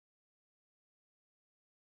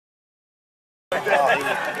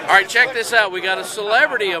All right, check this out. We got a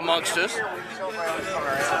celebrity amongst us. I'm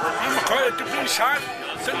to be shot.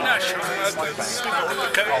 Now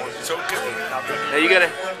you got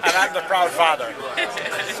to. And I'm the proud father.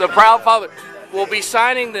 The proud father will be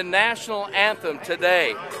signing the national anthem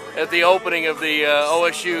today at the opening of the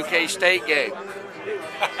OSU K-State game.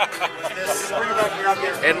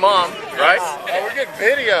 And Mom, right? Oh, we're getting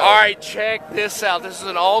video. All right, check this out. This is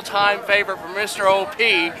an all-time favorite for Mr. OP.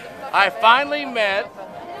 I finally met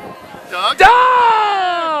Doug.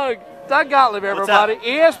 Doug Gottlieb, everybody.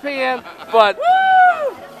 ESPN, but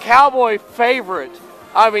Cowboy favorite.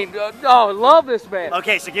 I mean, oh, love this man.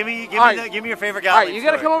 Okay, so give me your favorite Gottlieb. All right, you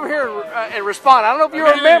got to come over here and respond. I don't know if you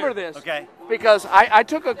remember this. Okay. Because I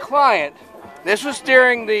took a client. This was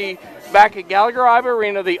during back at Gallagher-Iba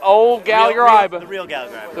Arena, the old Gallagher-Iba. The real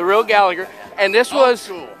Gallagher-Iba. The real Gallagher. And this was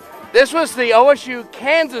the OSU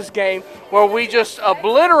Kansas game where we just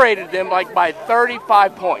obliterated them like by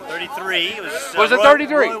 35 points. 33. It was it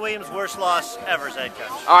 33? Roy Williams' worst loss ever as head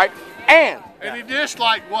coach. All right. And he dished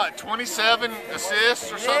like what, 27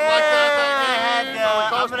 assists or something like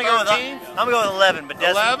that? I'm gonna go with 11, but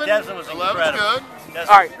Desmond was incredible. Good.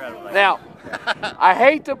 All right. Now, I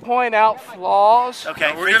hate to point out flaws.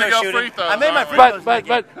 Okay, we're gonna go free throws. I made my free throws. I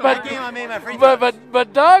made my free throws.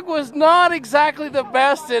 But Doug was not exactly the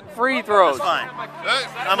best at free throws. That's fine.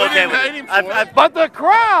 I'm okay with it. But the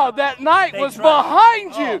crowd that night was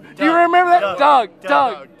behind you. Do you remember that? Doug.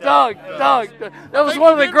 That was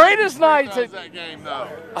one of the greatest nights. That game, though.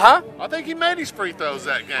 Huh? I think he made his free throws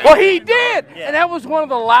that game. Well, he did, and that was one of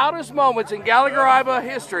the loudest moments in Gallagher-Iba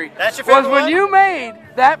history. That's your favorite when one? you made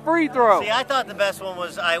that free throw. See, I thought the best one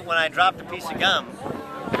was when I dropped a piece of gum.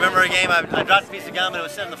 Remember a game I dropped a piece of gum and it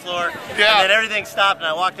was sitting on the floor, and then everything stopped, and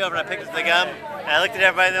I walked over and I picked up the gum, and I looked at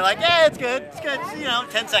everybody, and they're like, "Yeah, it's good, it's good." You know,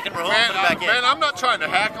 10-second rule, put it back in. Man, I'm not trying to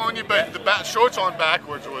hack on you, but the shorts on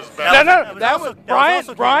backwards was better. No, that was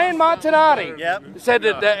Brian Montanati. Yep. Said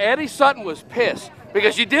that Eddie Sutton was pissed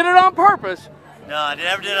because you did it on purpose. No, I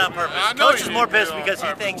never did it on purpose. I know Coach is more pissed because he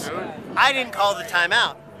thinks I didn't call the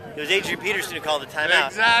timeout. It was Adrian Peterson who called the timeout.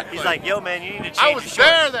 Exactly. He's like, "Yo, man, you need to change I was your shorts."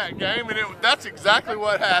 there that game, and that's exactly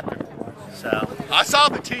what happened. So I saw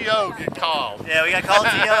the TO get called. Yeah, we got called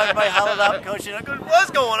TO. Everybody huddled up. Coach,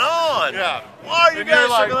 what's going on? Yeah. Why are you guys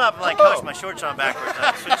circling up? I'm like, "Oh." Coach, my shorts are on backwards.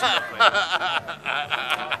 I'm switching real quick.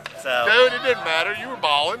 So, dude, it didn't matter. You were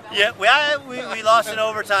balling. Yeah, we lost in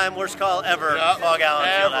overtime. Worst call ever. Fog out on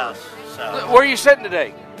Fieldhouse. So where are you sitting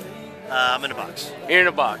today? I'm in a box. You're in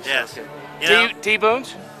a box. Yes. Okay.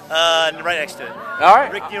 T-Boons? Right next to it. All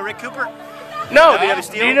right. Rick Cooper? No. Do you have a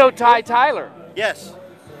steal? Do you know Ty Tyler? Yes.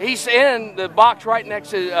 He's in the box right next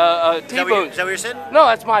to T-Boons. Is that where you're sitting? No,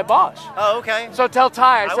 that's my boss. Oh, okay. So tell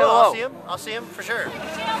Ty I said hello. I'll see him. I'll see him for sure.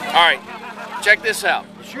 All right. Check this out.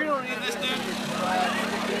 You sure you don't need this dude?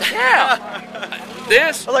 Yeah.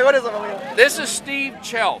 This. I was like, what is it? This is Steve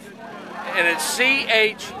Chelf, and it's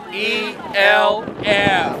C-H-E-L-F.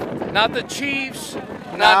 Not the Chiefs.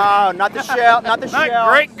 Not the shell. Not the shell.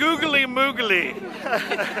 Great googly moogly.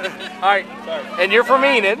 All right. And you're from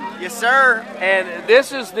Enid. Yes, sir. And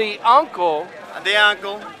this is the uncle. The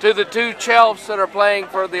uncle. To the two Chelfs that are playing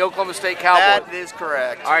for the Oklahoma State Cowboys. That is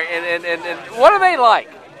correct. All right. And what are they like?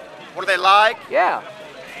 What are they like? Yeah.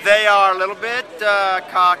 They are a little bit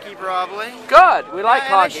cocky, probably. Good. We like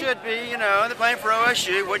cocky. They should be. You know, they're playing for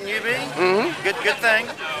OSU. Wouldn't you be? Mm-hmm. Good thing.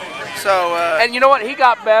 So. And you know what? He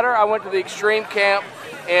got better. I went to the extreme camp,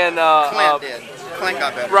 and Clint did. Clint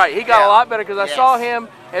got better. Right. He got a lot better because I saw him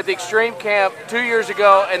at the extreme camp 2 years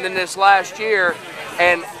ago, and then this last year,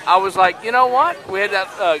 and I was like, you know what? We had that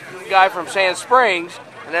guy from Sand Springs.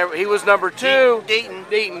 And he was number 2.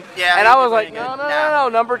 Deaton. Yeah. And I was like, no,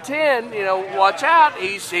 number 10. You know, watch out.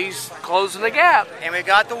 He's closing the gap. And we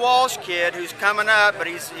got the Walsh kid who's coming up, but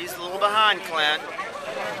he's a little behind Clint.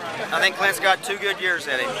 I think Clint's got 2 good years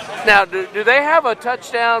at him. Now, do they have a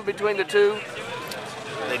touchdown between the two?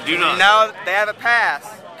 They do not. No, they have a pass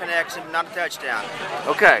connection, not a touchdown.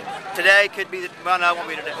 Okay. Today could be well, no, it won't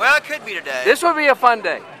be today. Well, it could be today. This would be a fun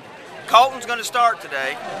day. Colton's going to start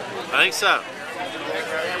today. I think so.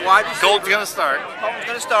 Wide receiver. Colton's going to start. Colton's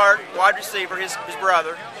going to start. Wide receiver, his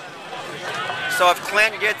brother. So if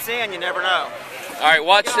Clint gets in, you never know. All right,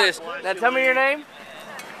 watch this. Now tell me your name.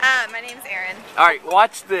 My name's Erin. All right,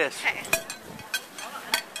 watch this. Okay.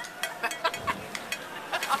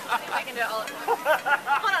 I can do it all at once.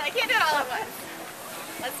 Hold on, I can't do it all at once.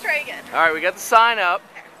 Let's try again. All right, we got the sign up.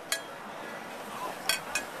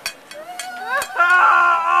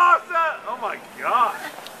 Awesome! Oh my God!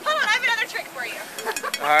 Hold on, I have another trick for you.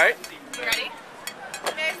 All right. You ready?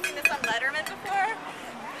 You may have seen this on Letterman before.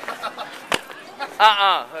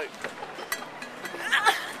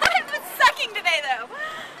 okay though.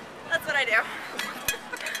 That's what I do.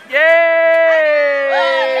 Yay!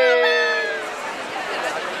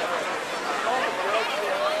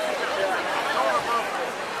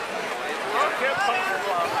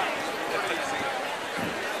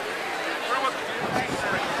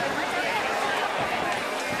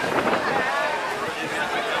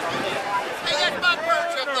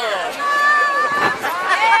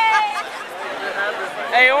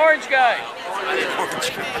 Hey, orange guy.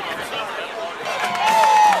 Orange guy.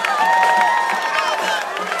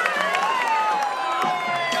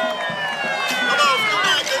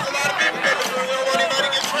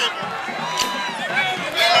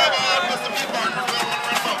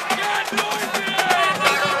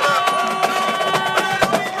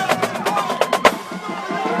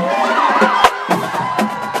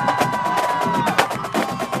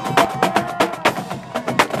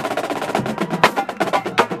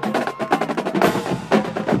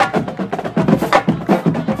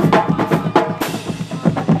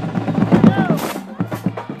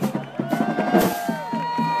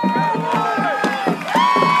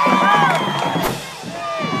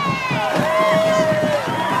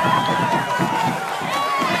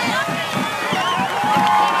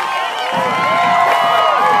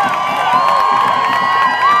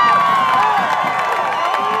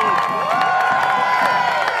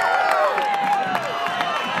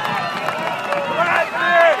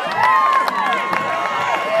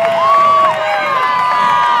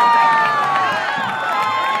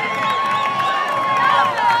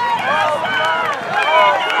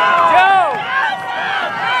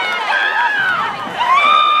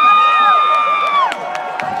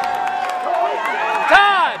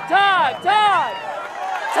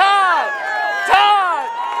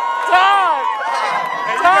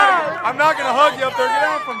 I'm not going to hug you up there. Get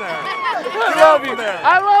out from there. I love you, man.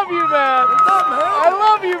 I love you, man. I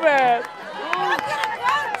love you, man.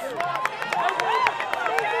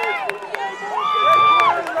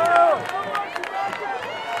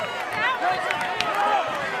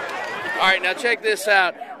 All right, now check this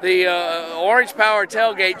out. The Orange Power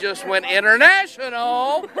tailgate just went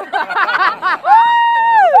international.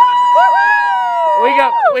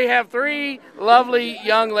 We have 3 lovely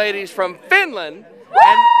young ladies from Finland.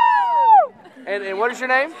 And what is your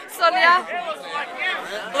name? Sonia,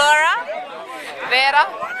 Laura, Vera.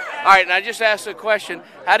 All right, and I just asked a question.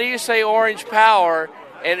 How do you say Orange Power?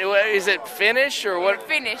 And is it Finnish or what?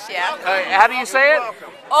 Finnish, yeah. How do you say it?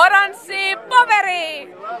 Oranssi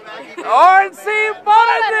poveri. Oranssi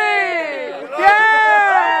poveri.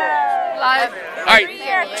 Yeah! All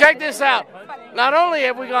right, check this out. Not only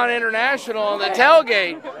have we gone international on the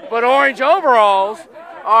tailgate, but orange overalls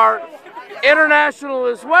are international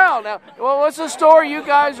as well. Now, what's the story you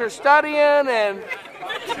guys are studying? And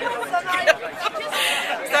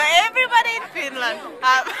so everybody in Finland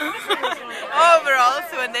have overalls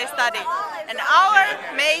when they study, and our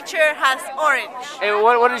major has orange. And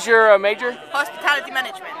what is your major? Hospitality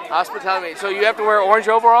management. Hospitality. So you have to wear orange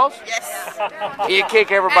overalls? Yes. You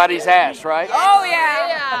kick everybody's ass, right? Oh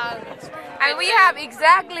yeah. And we have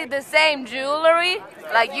exactly the same jewelry.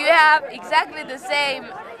 Like you have exactly the same.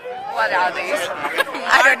 What are these?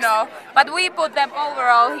 I don't know. But we put them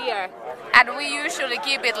overall here. And we usually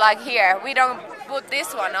keep it like here. We don't put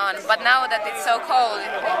this one on. But now that it's so cold,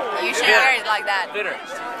 you should wear it like that. Bitter.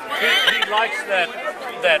 He likes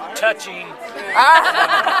that touching.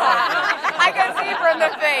 I can see from the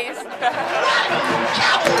face.